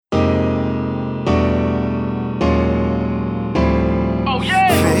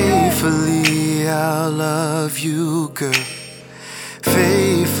I'll love you, girl.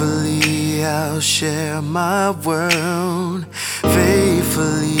 Faithfully, I'll share my world.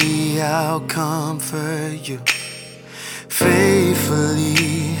 Faithfully, I'll comfort you.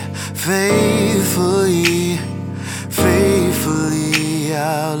 Faithfully, faithfully, faithfully,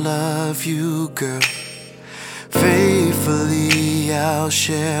 I'll love you, girl. Faithfully, I'll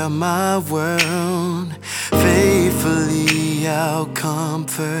share my world. Faithfully, I'll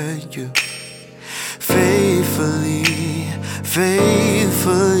comfort you. Faithfully,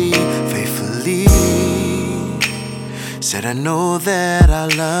 faithfully, faithfully. Said I know that I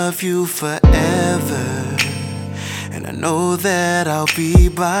love you forever, and I know that I'll be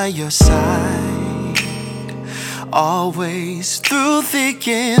by your side, always through thick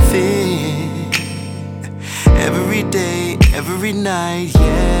and thin. Every day, every night,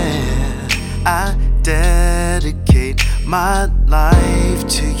 yeah. I dedicate my life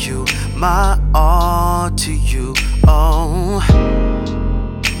to you, my all to you, oh.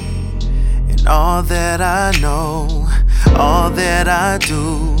 And all that I know, all that I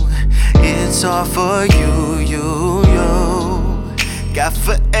do, it's all for you, you. Got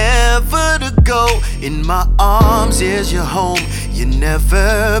forever to go. In my arms is your home. You'll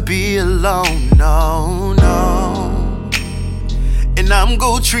never be alone, no, no. And I'm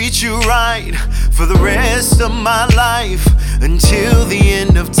gonna treat you right for the rest of my life, until the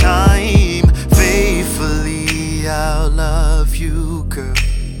end of time. Faithfully, I'll love you, girl.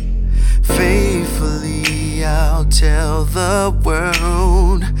 Faithfully, I'll tell the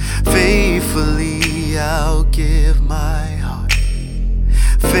world. Faithfully, I'll give my heart.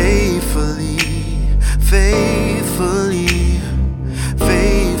 Faithfully, faithfully,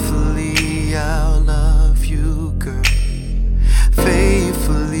 faithfully, I'll love you, girl.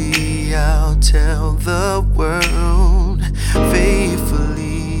 Faithfully, I'll tell the world.